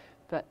wound,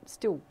 but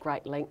still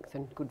great length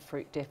and good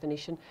fruit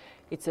definition.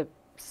 It's a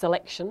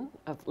selection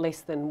of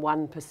less than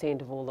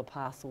 1% of all the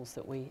parcels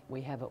that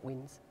we have at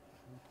Wynns.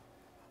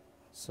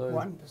 So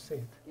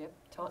 1%. Yep,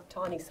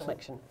 tiny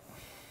selection.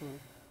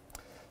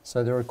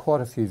 So there are quite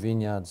a few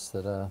vineyards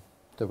that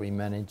we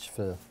manage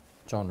for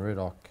John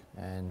Riddoch,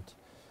 and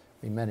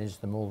we manage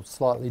them all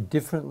slightly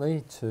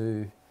differently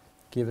to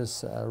give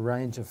us a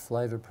range of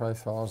flavour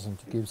profiles and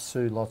to give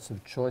Sue lots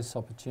of choice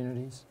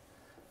opportunities.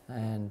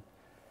 And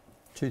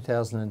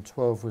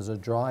 2012 was a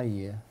dry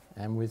year,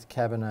 and with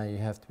Cabernet you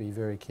have to be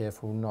very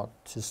careful not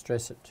to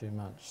stress it too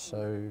much.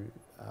 So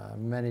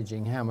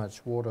managing how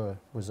much water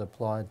was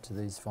applied to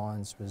these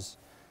vines was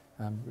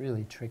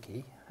really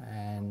tricky,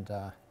 and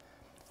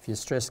if you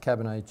stress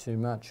Cabernet too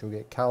much you'll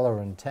get colour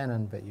and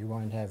tannin, but you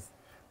won't have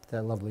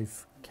that lovely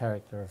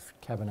character of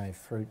Cabernet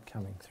fruit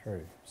coming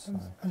through.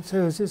 And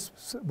so is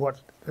this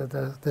what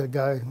they're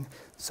going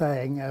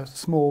saying,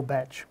 small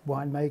batch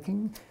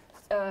winemaking?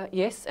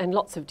 Yes, and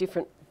lots of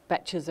different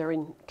batches are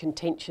in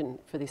contention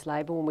for this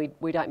label, and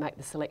we don't make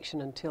the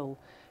selection until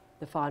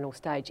the final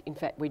stage. In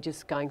fact, we're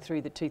just going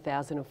through the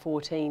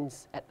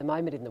 2014s at the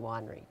moment in the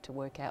winery to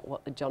work out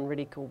what the John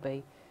Riddoch will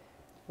be,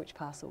 which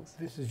parcels.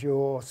 This is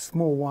your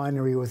small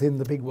winery within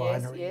the big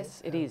winery.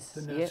 Yes, it is.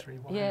 The nursery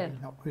winery, yeah.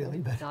 not really,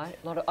 but No, a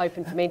lot of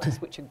open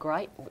fermenters, which are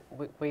great.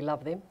 We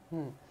love them.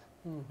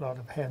 a lot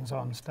of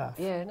hands-on stuff.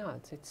 Yeah, no,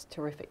 it's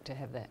terrific to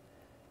have that.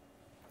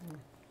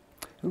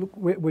 Look,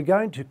 we're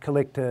going to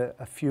collect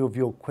a few of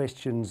your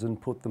questions and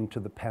put them to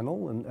the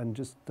panel, and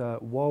just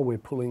while we're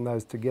pulling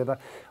those together,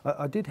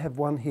 I did have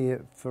one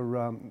here for,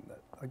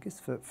 I guess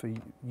for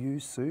you,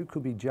 Sue,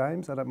 could be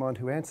James, I don't mind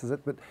who answers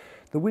it, but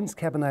the Wynns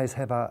Cabernets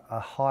have a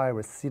higher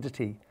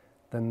acidity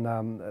than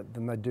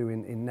they do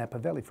in Napa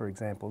Valley, for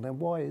example. Now,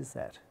 why is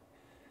that?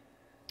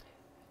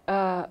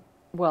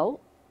 Well,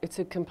 it's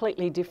a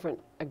completely different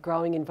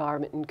growing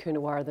environment in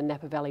Coonawarra than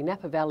Napa Valley.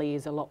 Napa Valley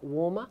is a lot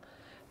warmer.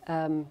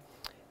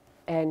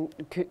 And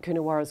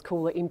Coonawarra is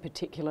cooler, in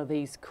particular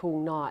these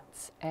cool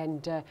nights,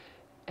 and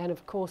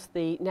of course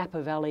the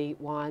Napa Valley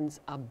wines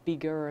are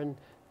bigger and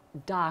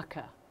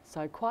darker,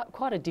 so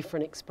quite a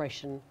different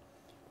expression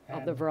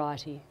of the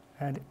variety.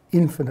 And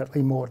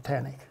infinitely more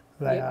tannic.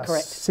 They are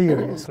correct.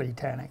 Seriously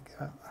tannic.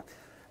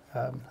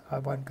 I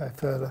won't go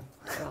further,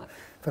 Right.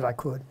 but I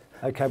could.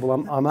 Okay,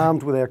 well, I'm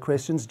armed with our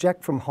questions.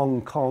 Jack from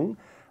Hong Kong,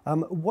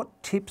 what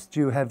tips do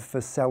you have for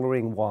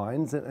cellaring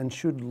wines, and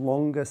should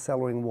longer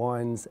cellaring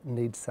wines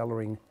need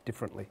cellaring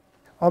differently?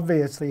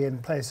 Obviously, in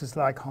places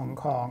like Hong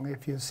Kong,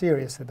 if you're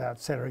serious about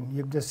cellaring,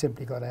 you've just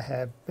simply got to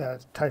have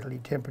totally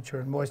temperature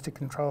and moisture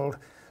controlled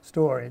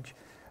storage.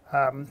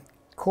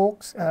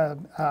 Corks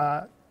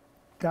are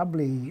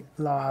doubly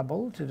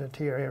liable to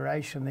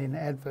deterioration in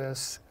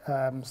adverse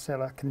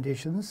cellar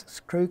conditions.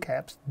 Screw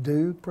caps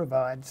do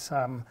provide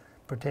some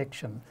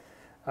protection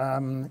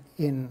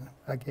in,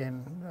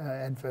 again,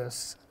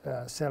 adverse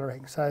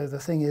cellaring. So the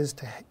thing is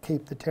to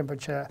keep the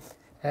temperature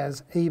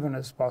as even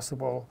as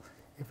possible.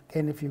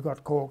 If you've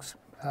got corks,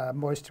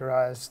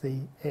 moisturise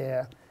the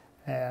air,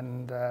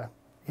 and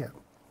yeah.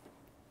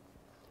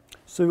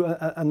 So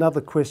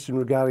another question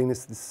regarding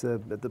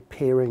the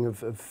pairing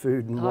of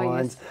food and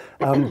wines.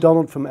 Yes.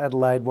 Donald from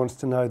Adelaide wants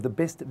to know the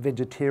best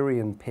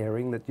vegetarian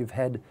pairing that you've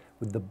had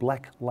with the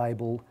black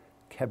label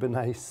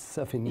Cabernet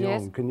Sauvignon.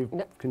 Yes. Can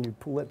you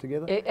pull that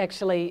together?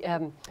 Actually,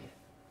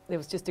 there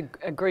was just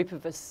a group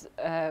of us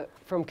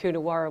from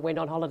Coonawarra went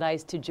on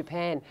holidays to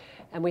Japan,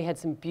 and we had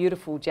some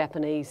beautiful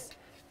Japanese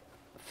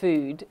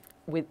food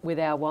with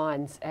our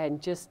wines,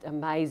 and just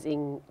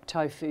amazing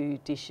tofu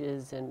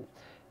dishes and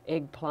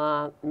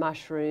eggplant,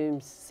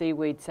 mushrooms,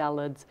 seaweed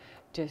salads,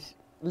 just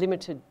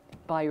limited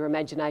by your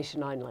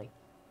imagination only.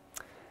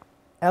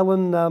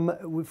 Alan,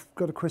 we've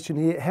got a question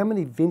here. How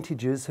many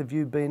vintages have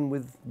you been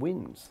with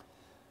Wynns?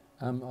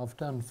 I've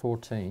done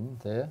 14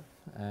 there,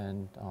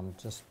 and I'm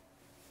just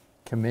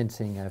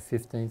commencing our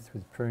 15th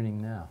with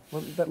pruning now.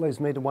 Well, that leaves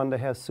me to wonder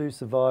how Sue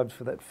survived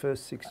for that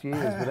first 6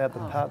 years without the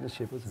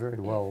partnership. It was very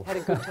well. Had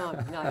a good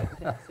time.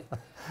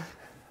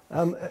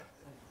 No.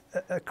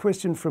 A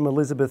question from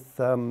Elizabeth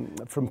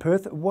from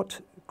Perth.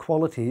 What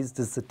qualities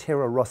does the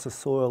Terra Rossa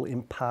soil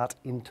impart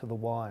into the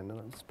wine?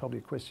 And it's probably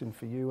a question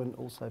for you and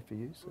also for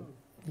you, Sue.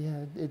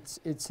 Yeah,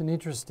 it's an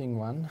interesting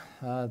one.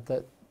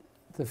 That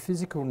the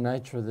physical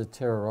nature of the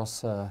Terra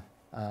Rossa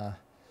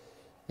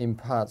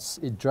imparts,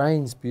 it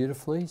drains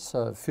beautifully,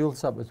 so it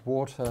fills up with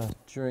water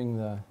during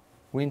the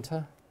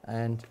winter,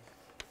 and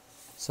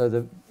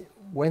so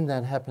when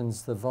that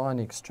happens, the vine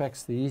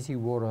extracts the easy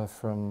water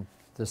from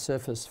the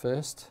surface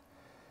first,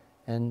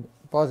 and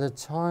by the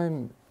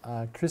time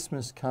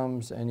Christmas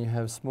comes and you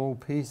have small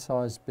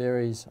pea-sized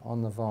berries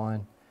on the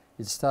vine,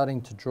 it's starting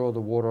to draw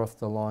the water off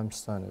the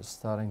limestone. It's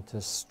starting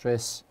to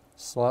stress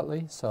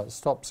slightly, so it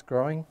stops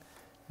growing,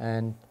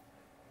 and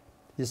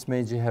this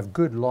means you have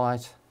good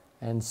light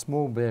and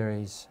small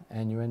berries,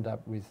 and you end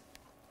up with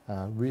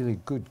really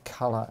good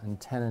colour and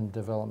tannin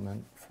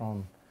development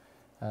from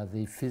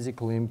the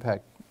physical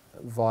impact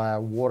via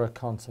water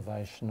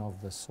conservation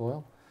of the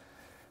soil.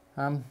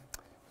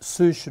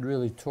 Sue should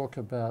really talk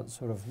about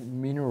sort of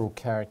mineral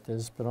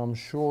characters, but I'm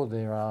sure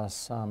there are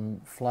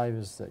some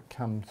flavours that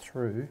come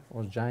through,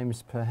 or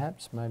James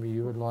perhaps, maybe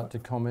you would like to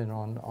comment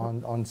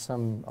on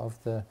some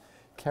of the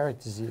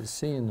characters you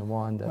see in the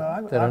wine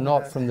that are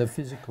not from the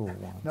physical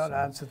ones. Not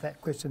answer that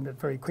question, but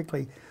very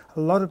quickly. A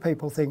lot of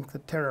people think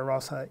that Terra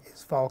Rossa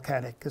is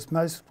volcanic, because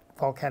most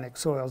volcanic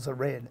soils are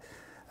red.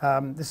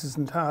 This is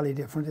entirely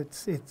different.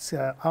 It's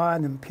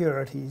iron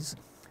impurities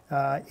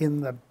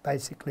in the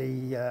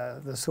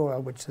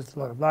soil, which has a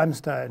lot of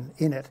limestone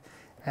in it,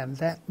 and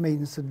that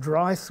means the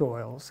dry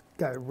soils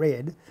go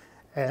red,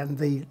 and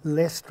the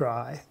less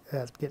dry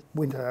get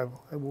winter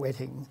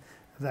wetting.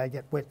 They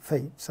get wet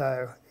feet.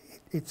 So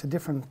it's a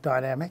different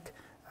dynamic,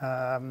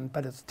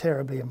 but it's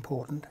terribly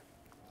important.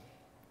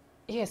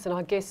 Yes, and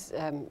I guess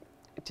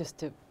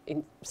just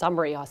in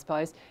summary, I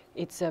suppose,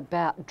 it's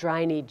about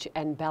drainage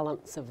and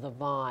balance of the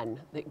vine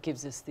that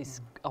gives us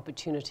this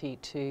opportunity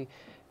to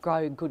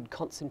grow good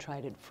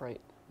concentrated fruit.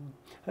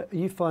 Are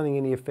you finding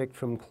any effect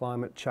from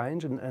climate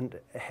change, and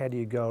how do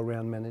you go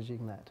around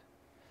managing that?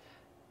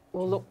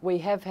 Well, look, we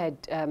have had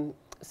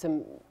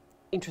some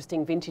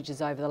interesting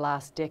vintages over the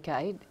last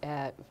decade,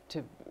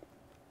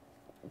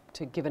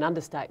 to give an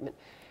understatement,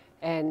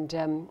 and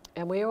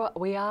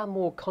we are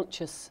more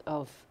conscious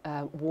of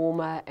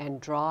warmer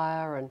and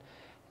drier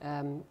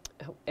and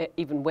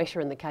even wetter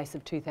in the case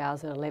of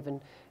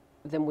 2011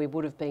 than we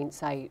would have been,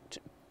 say,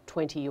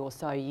 20 or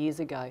so years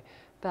ago.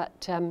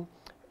 But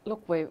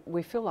look,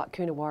 we feel like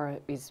Coonawarra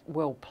is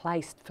well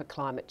placed for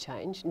climate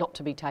change, not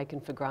to be taken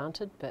for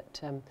granted,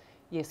 but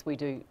yes, we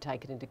do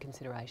take it into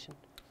consideration.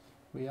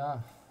 We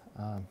are.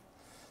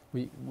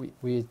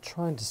 We're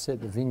trying to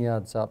set the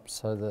vineyards up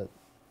so that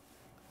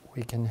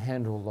we can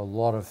handle a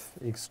lot of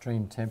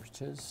extreme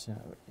temperatures. You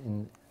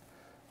know,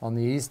 on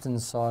the eastern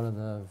side of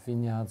the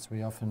vineyards,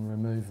 we often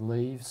remove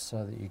leaves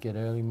so that you get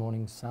early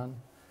morning sun,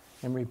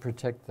 and we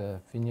protect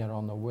the vineyard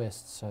on the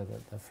west so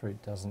that the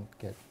fruit doesn't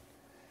get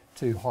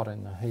too hot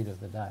in the heat of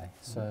the day.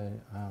 So,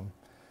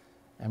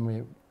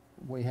 and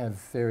we have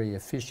very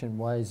efficient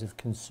ways of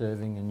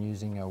conserving and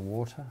using our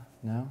water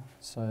now.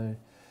 So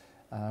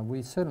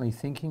we're certainly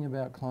thinking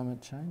about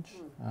climate change.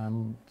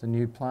 The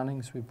new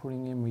plantings we're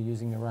putting in, we're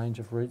using a range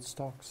of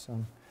rootstocks,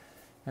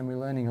 and we're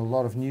learning a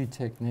lot of new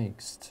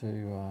techniques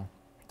to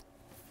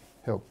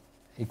help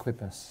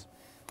equip us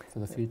for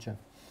the future.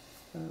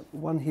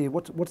 One here,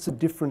 what's the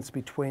difference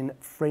between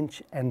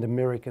French and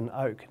American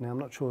oak? Now, I'm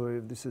not sure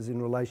if this is in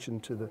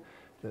relation to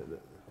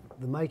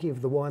the making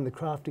of the wine, the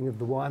crafting of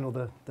the wine, or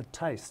the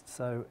taste.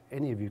 So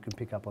any of you can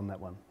pick up on that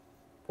one.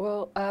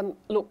 Well,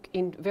 look,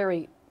 in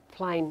very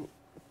plain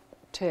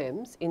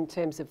terms, in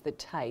terms of the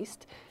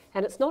taste,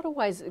 and it's not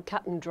always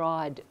cut and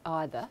dried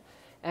either,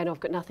 and I've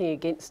got nothing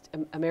against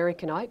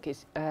American oak,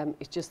 it's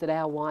just that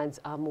our wines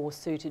are more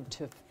suited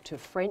to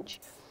French.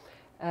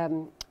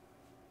 In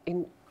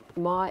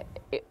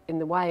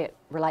the way it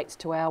relates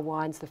to our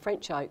wines, the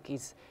French oak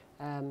is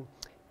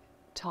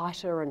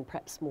tighter and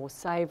perhaps more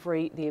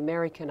savoury. The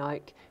American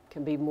oak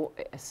can be more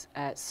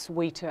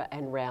sweeter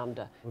and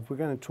rounder. If we're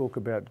going to talk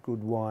about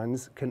good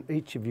wines, can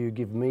each of you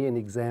give me an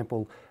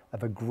example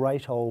of a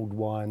great old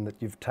wine that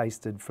you've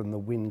tasted from the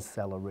Wynns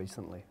cellar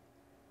recently?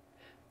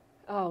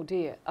 Oh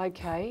dear,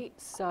 okay,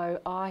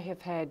 so I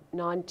have had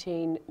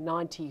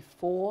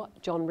 1994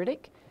 John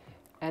Riddoch,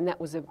 and that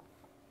was a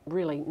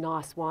really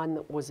nice wine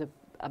that was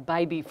a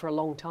baby for a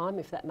long time,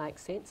 if that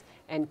makes sense,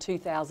 and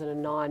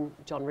 2009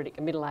 John Riddoch,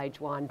 a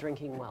middle-aged wine,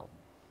 drinking well.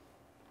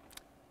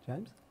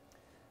 James?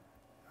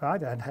 I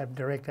don't have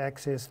direct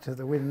access to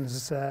the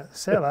Wynns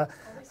cellar.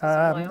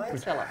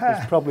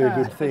 It's probably a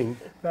good thing.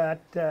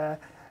 But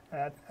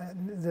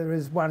there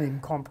is one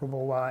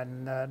incomparable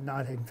wine,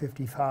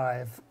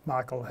 1955,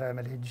 Michael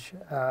Hermitage.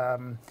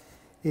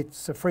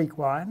 It's a freak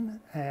wine,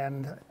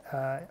 and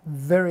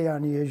very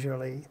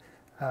unusually,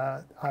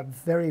 I've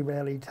very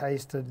rarely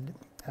tasted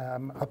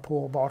a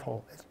poor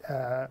bottle,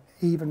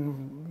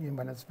 even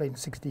when it's been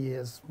 60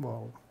 years,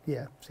 well,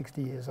 yeah,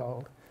 60 years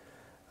old.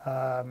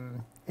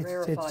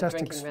 It's just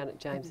drinking around at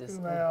James's.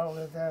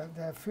 Well,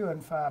 they're few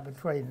and far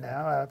between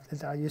now.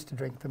 I used to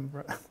drink them,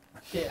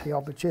 the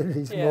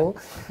opportunities more.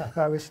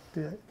 I wish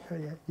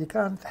you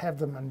can't have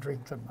them and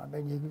drink them. I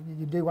mean,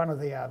 you do one or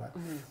the other.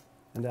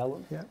 And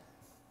Alan? Yeah.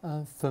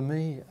 For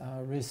me,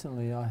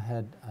 recently I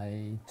had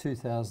a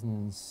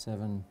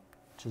 2007,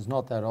 which is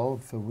not that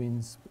old, for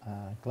Wynns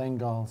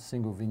Glengyle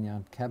Single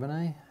Vineyard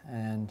Cabernet,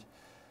 and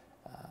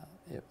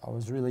I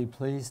was really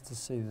pleased to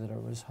see that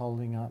it was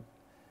holding up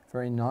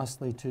very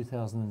nicely.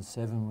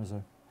 2007 was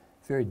a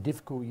very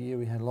difficult year.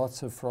 We had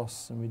lots of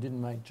frosts and we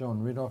didn't make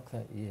John Riddoch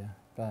that year,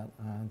 but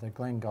the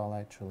Glengyle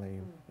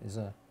actually is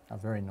a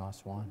very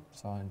nice wine,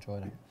 so I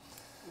enjoyed it.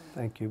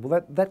 Thank you.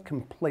 Well, that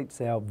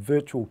completes our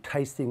virtual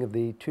tasting of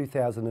the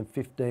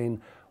 2015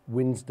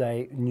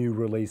 Wednesday new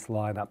release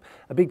lineup.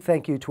 A big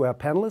thank you to our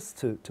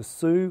panellists, to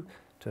Sue,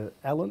 to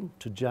Allen,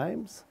 to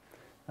James.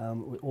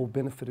 We all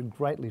benefited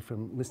greatly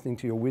from listening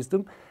to your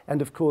wisdom,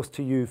 and of course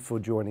to you for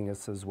joining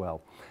us as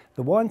well.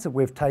 The wines that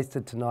we've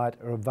tasted tonight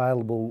are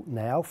available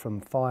now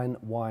from fine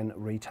wine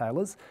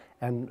retailers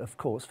and of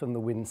course from the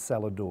Wynns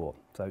Cellar Door.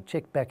 So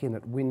check back in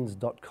at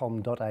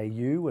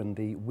wynns.com.au and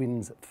the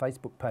Wynns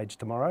Facebook page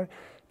tomorrow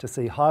to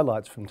see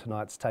highlights from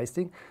tonight's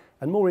tasting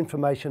and more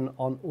information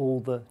on all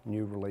the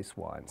new release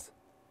wines.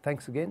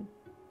 Thanks again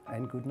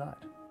and good night.